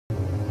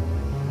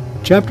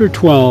Chapter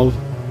 12,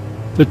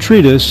 The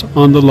Treatise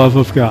on the Love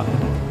of God.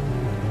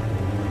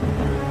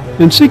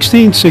 In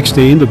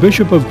 1616, the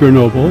Bishop of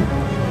Grenoble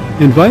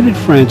invited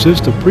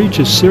Francis to preach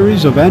a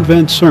series of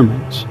Advent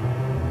sermons.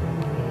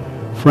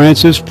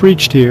 Francis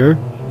preached here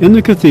in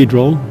the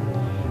cathedral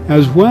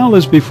as well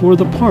as before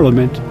the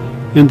Parliament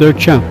in their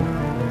chapel.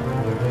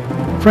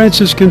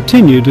 Francis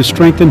continued to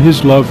strengthen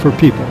his love for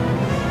people.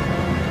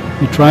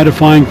 He tried to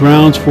find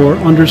grounds for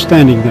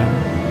understanding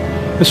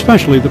them,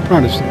 especially the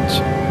Protestants.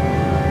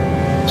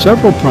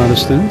 Several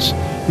Protestants,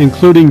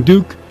 including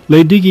Duke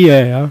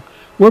Lesdiguières,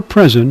 were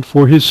present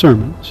for his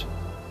sermons.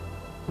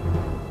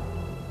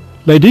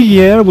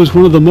 Lesdiguières was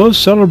one of the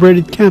most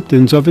celebrated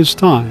captains of his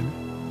time.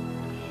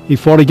 He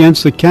fought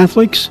against the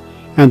Catholics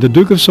and the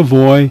Duke of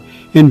Savoy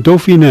in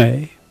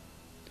Dauphiné,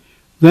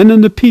 then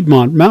in the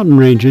Piedmont mountain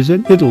ranges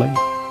in Italy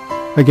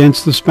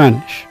against the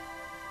Spanish.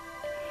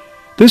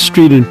 This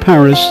street in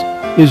Paris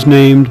is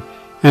named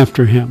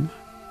after him.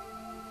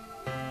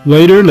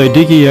 Later,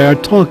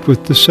 Lesdiguières talked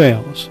with de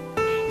Sales,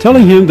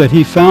 telling him that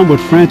he found what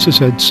Francis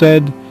had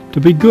said to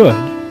be good.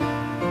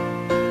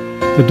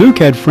 The Duke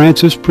had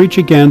Francis preach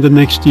again the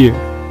next year.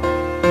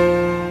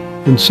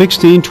 In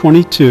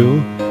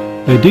 1622,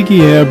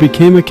 Lesdiguières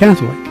became a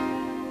Catholic.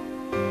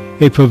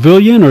 A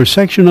pavilion or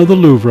section of the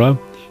Louvre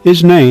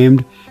is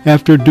named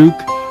after Duke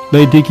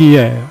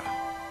Lesdiguières.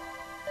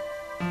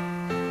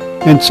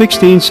 In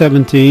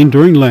 1617,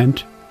 during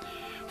Lent,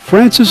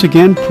 Francis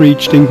again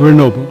preached in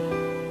Grenoble.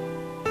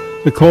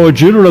 The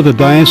coadjutor of the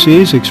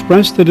diocese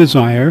expressed the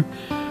desire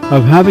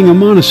of having a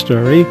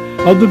monastery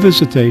of the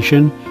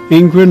Visitation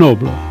in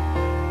Grenoble.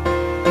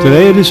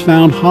 Today it is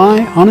found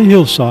high on a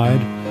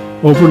hillside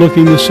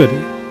overlooking the city.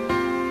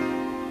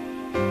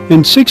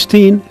 In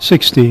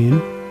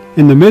 1616,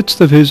 in the midst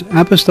of his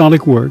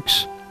apostolic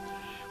works,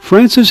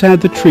 Francis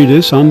had the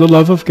Treatise on the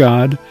Love of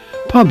God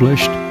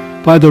published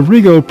by the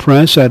Rigaud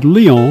Press at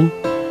Lyon,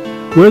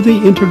 where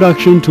the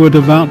Introduction to a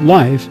Devout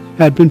Life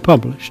had been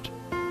published.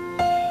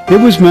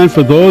 It was meant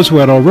for those who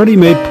had already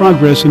made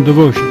progress in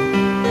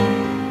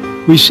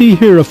devotion. We see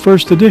here a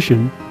first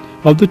edition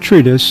of the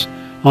Treatise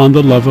on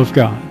the Love of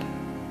God.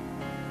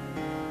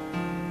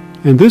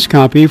 In this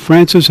copy,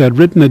 Francis had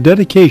written a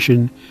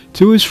dedication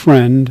to his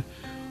friend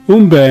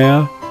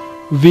Humbert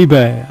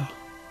Vibert.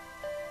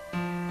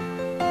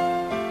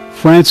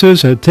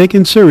 Francis had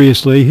taken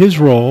seriously his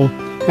role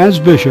as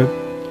bishop,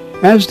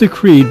 as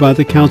decreed by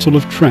the Council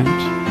of Trent,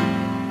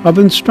 of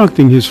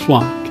instructing his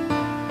flock,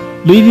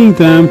 leading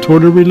them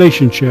toward a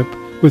relationship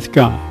with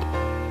God.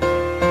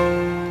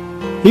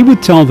 He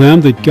would tell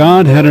them that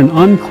God had an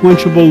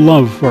unquenchable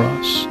love for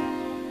us,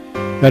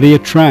 that he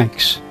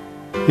attracts,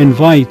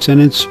 invites,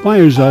 and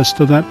inspires us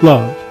to that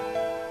love.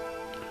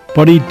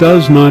 But he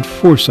does not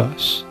force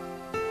us.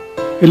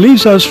 It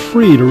leaves us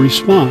free to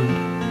respond.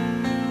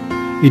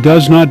 He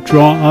does not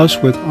draw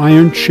us with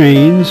iron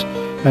chains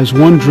as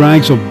one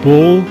drags a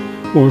bull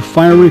or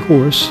fiery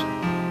horse,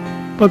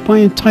 but by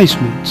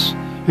enticements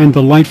and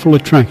delightful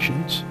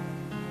attractions.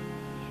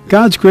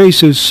 God's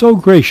grace is so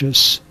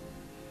gracious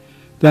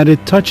that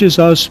it touches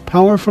us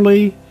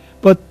powerfully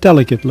but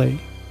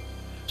delicately,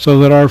 so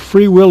that our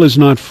free will is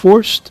not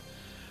forced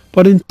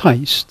but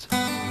enticed.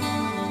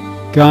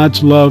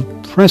 God's love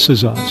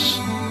presses us,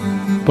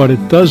 but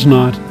it does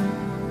not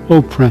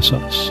oppress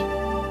us.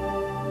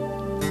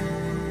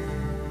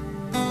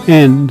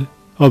 End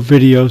of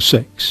video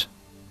 6.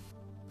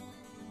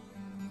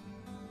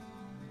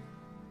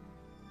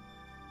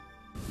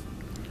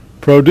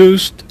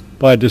 Produced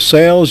by de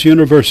Sales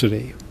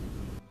University.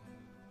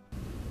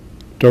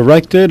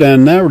 Directed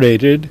and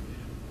narrated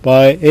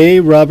by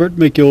A. Robert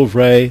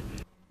McGilvray,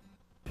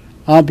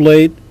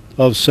 Oblate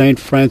of St.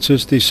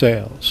 Francis de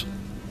Sales.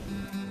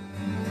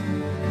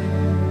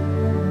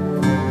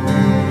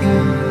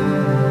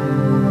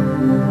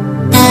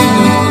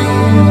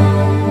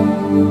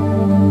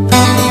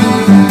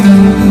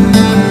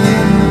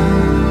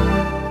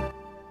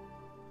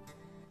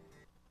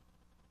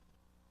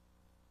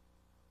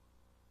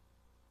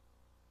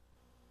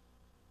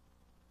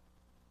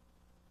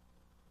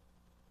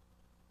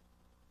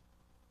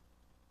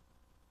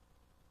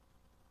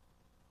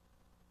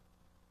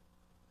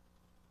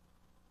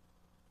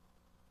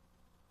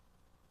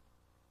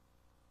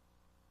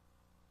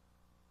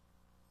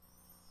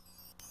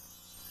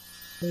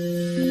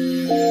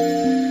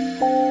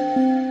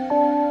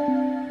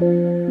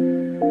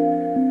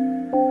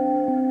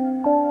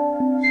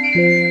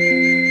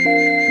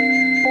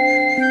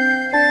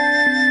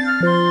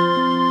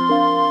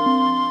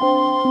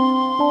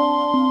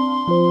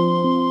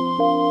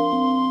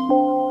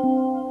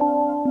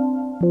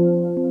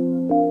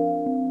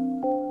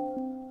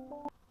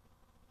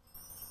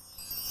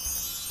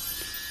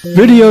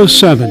 Video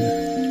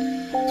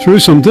 7. Through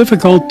some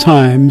difficult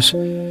times,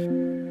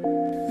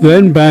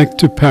 then back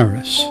to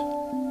Paris.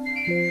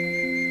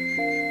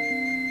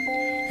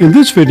 In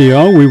this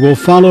video, we will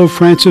follow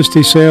Francis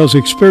de Sales'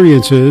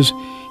 experiences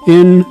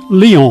in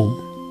Lyon,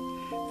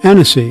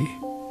 Annecy,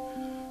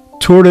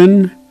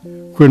 Turin,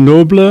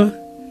 Grenoble,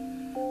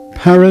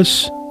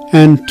 Paris,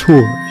 and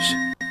Tours.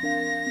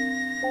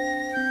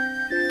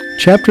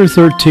 Chapter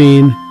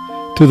 13,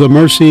 To the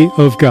Mercy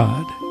of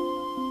God.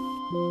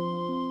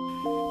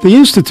 The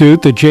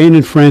institute that Jane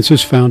and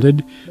Francis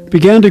founded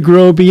began to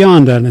grow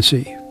beyond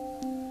Annecy.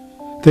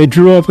 They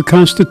drew up a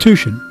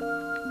constitution.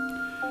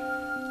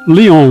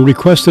 Lyon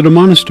requested a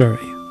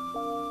monastery.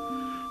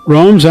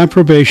 Rome's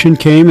approbation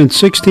came in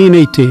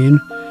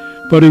 1618,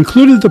 but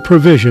included the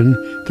provision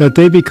that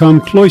they become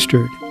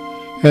cloistered,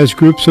 as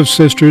groups of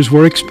sisters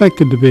were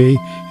expected to be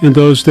in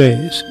those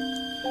days.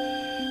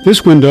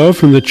 This window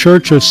from the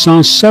Church of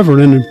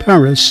Saint-Severin in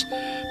Paris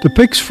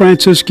depicts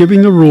Francis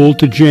giving the rule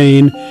to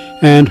Jane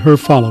and her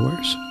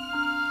followers.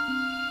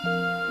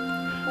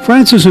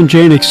 Francis and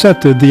Jane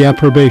accepted the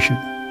approbation.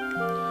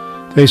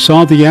 They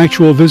saw the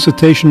actual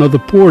visitation of the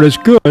poor as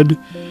good,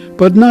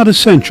 but not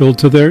essential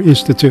to their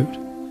institute.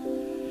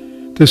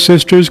 The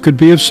sisters could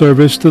be of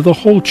service to the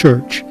whole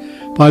Church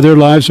by their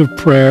lives of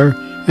prayer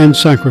and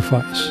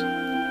sacrifice.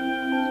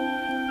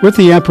 With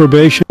the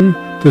approbation,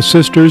 the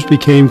sisters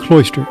became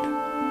cloistered.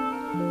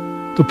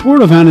 The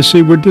poor of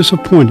Annecy were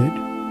disappointed.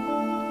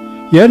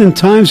 Yet in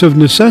times of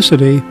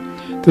necessity,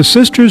 the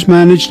sisters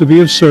managed to be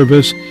of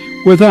service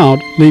without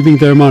leaving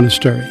their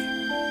monastery.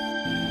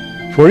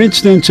 For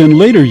instance, in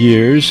later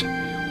years,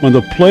 when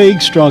the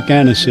plague struck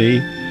Annecy,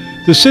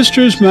 the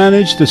sisters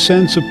managed to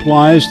send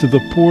supplies to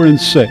the poor and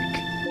sick.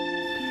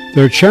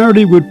 Their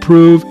charity would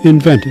prove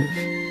inventive.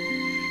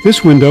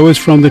 This window is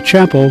from the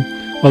chapel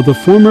of the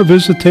former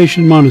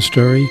Visitation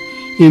Monastery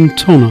in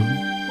Thonon.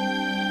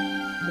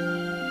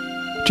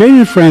 Jane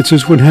and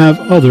Francis would have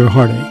other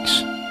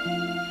heartaches.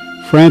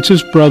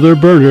 Francis' brother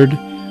Bernard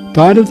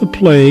died of the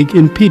plague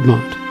in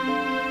Piedmont,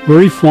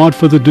 where he fought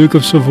for the Duke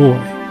of Savoy.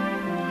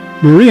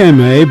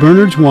 Marie-Aimée,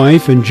 Bernard's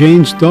wife and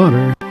Jane's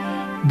daughter,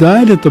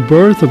 died at the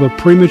birth of a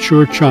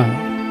premature child.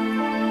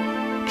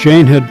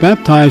 Jane had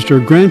baptized her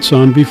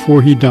grandson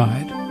before he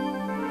died.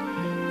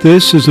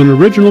 This is an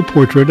original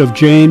portrait of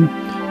Jane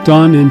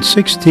done in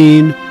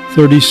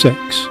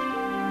 1636.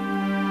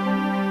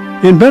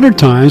 In better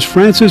times,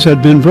 Francis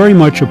had been very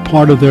much a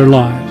part of their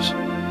lives.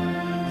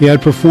 He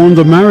had performed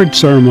the marriage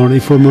ceremony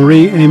for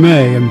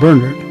Marie-Aimée and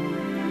Bernard.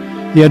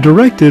 He had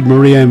directed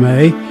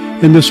Marie-Aimée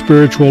in the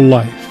spiritual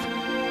life.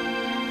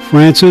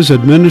 Francis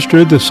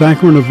administered the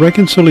sacrament of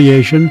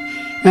reconciliation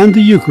and the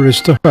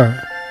Eucharist to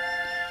her.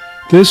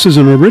 This is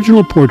an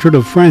original portrait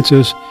of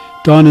Francis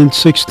done in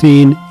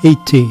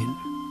 1618.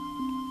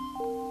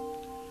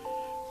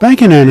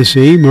 Back in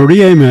Annecy,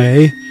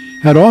 Marie-Aimée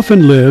had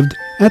often lived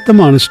at the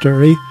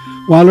monastery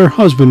while her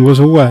husband was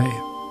away.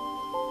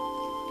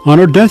 On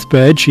her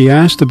deathbed, she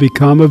asked to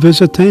become a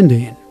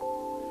Visitandine.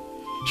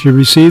 She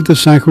received the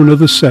sacrament of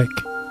the sick,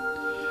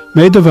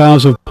 made the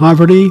vows of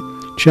poverty,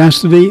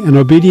 chastity, and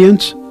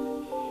obedience,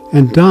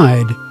 and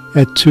died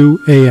at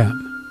 2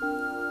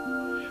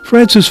 a.m.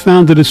 Francis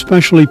found it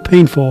especially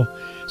painful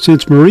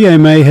since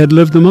Marie-Aimée had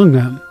lived among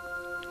them.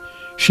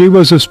 She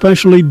was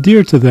especially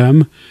dear to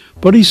them,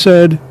 but he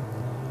said,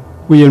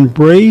 "We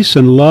embrace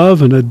and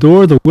love and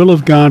adore the will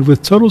of God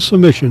with total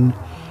submission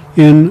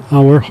in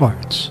our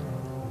hearts."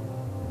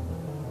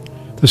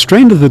 The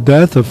strain of the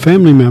death of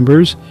family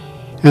members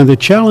and the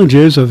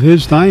challenges of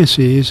his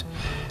diocese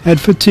had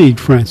fatigued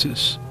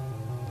Francis.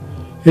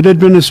 It had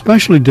been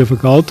especially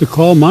difficult to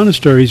call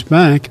monasteries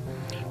back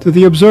to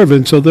the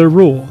observance of their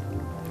rule,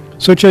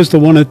 such as the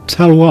one at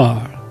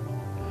Talloires.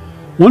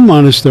 One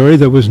monastery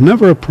that was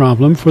never a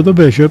problem for the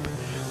bishop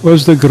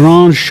was the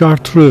Grande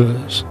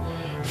Chartreuse,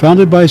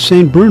 founded by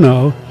St.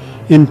 Bruno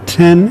in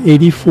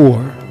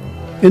 1084,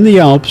 in the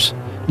Alps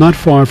not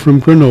far from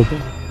Grenoble.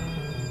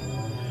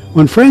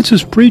 When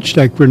Francis preached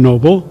at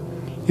Grenoble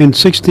in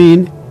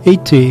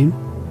 1618,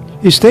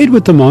 he stayed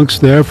with the monks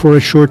there for a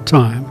short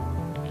time.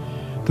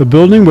 The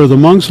building where the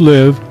monks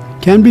live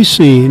can be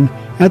seen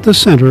at the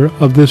center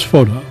of this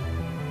photo.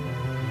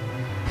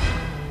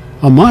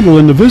 A model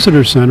in the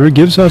visitor center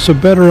gives us a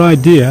better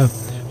idea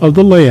of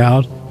the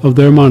layout of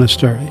their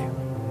monastery.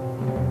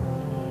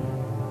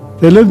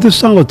 They lived a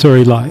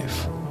solitary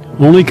life,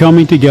 only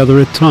coming together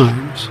at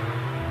times.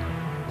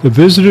 The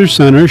visitor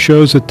center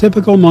shows a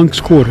typical monk's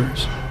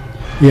quarters.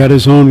 He had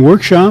his own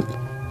workshop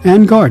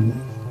and garden.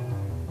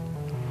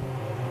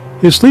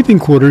 His sleeping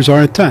quarters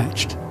are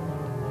attached,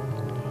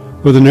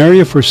 with an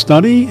area for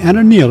study and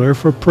a kneeler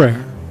for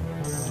prayer.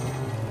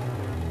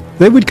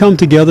 They would come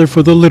together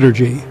for the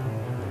liturgy,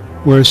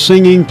 where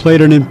singing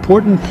played an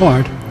important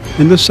part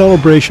in the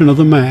celebration of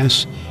the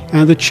Mass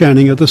and the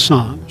chanting of the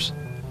Psalms.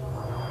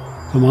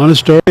 The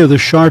monastery of the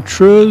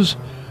Chartreuse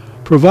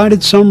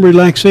provided some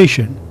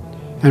relaxation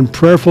and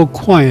prayerful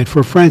quiet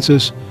for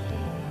Francis,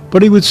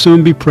 but he would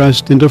soon be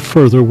pressed into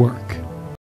further work.